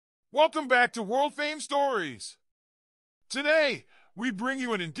Welcome back to World Fame Stories. Today, we bring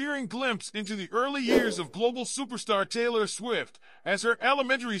you an endearing glimpse into the early years of global superstar Taylor Swift as her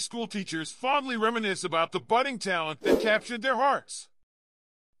elementary school teachers fondly reminisce about the budding talent that captured their hearts.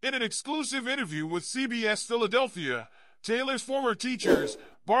 In an exclusive interview with CBS Philadelphia, Taylor's former teachers,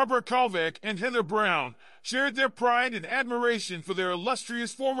 Barbara Kalvek and Heather Brown, shared their pride and admiration for their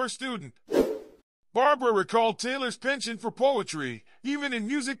illustrious former student. Barbara recalled Taylor's penchant for poetry, even in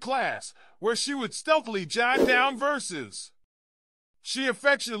music class, where she would stealthily jot down verses. She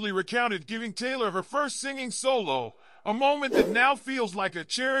affectionately recounted giving Taylor her first singing solo, a moment that now feels like a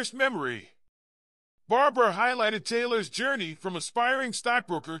cherished memory. Barbara highlighted Taylor's journey from aspiring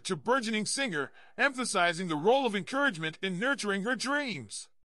stockbroker to burgeoning singer, emphasizing the role of encouragement in nurturing her dreams.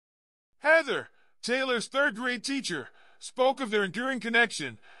 Heather, Taylor's third-grade teacher, spoke of their enduring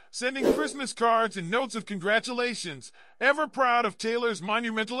connection, sending Christmas cards and notes of congratulations, ever proud of Taylor's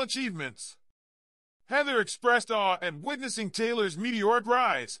monumental achievements. Heather expressed awe at witnessing Taylor's meteoric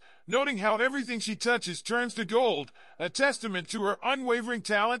rise, noting how everything she touches turns to gold, a testament to her unwavering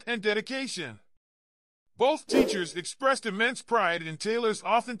talent and dedication. Both teachers expressed immense pride in Taylor's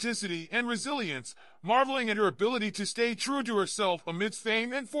authenticity and resilience, marveling at her ability to stay true to herself amidst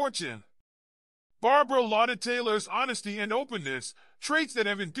fame and fortune. Barbara lauded Taylor's honesty and openness, traits that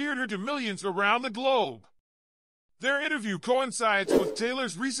have endeared her to millions around the globe. Their interview coincides with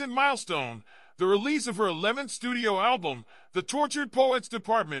Taylor's recent milestone, the release of her 11th studio album, The Tortured Poets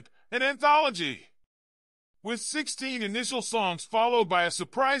Department, an anthology. With 16 initial songs followed by a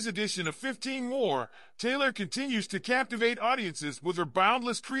surprise edition of 15 more, Taylor continues to captivate audiences with her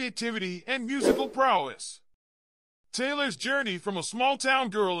boundless creativity and musical prowess. Taylor's journey from a small-town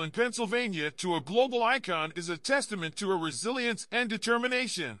girl in Pennsylvania to a global icon is a testament to her resilience and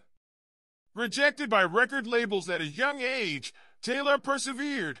determination. Rejected by record labels at a young age, Taylor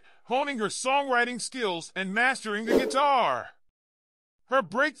persevered, honing her songwriting skills and mastering the guitar. Her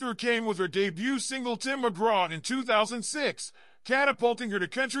breakthrough came with her debut single Tim McGraw in 2006, catapulting her to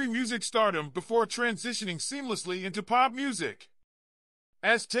country music stardom before transitioning seamlessly into pop music.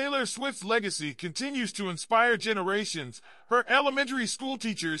 As Taylor Swift's legacy continues to inspire generations, her elementary school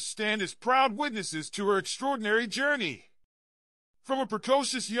teachers stand as proud witnesses to her extraordinary journey. From a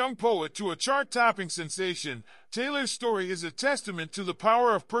precocious young poet to a chart-topping sensation, Taylor's story is a testament to the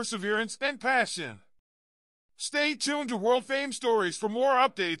power of perseverance and passion. Stay tuned to World Fame Stories for more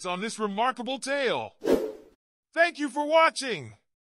updates on this remarkable tale. Thank you for watching!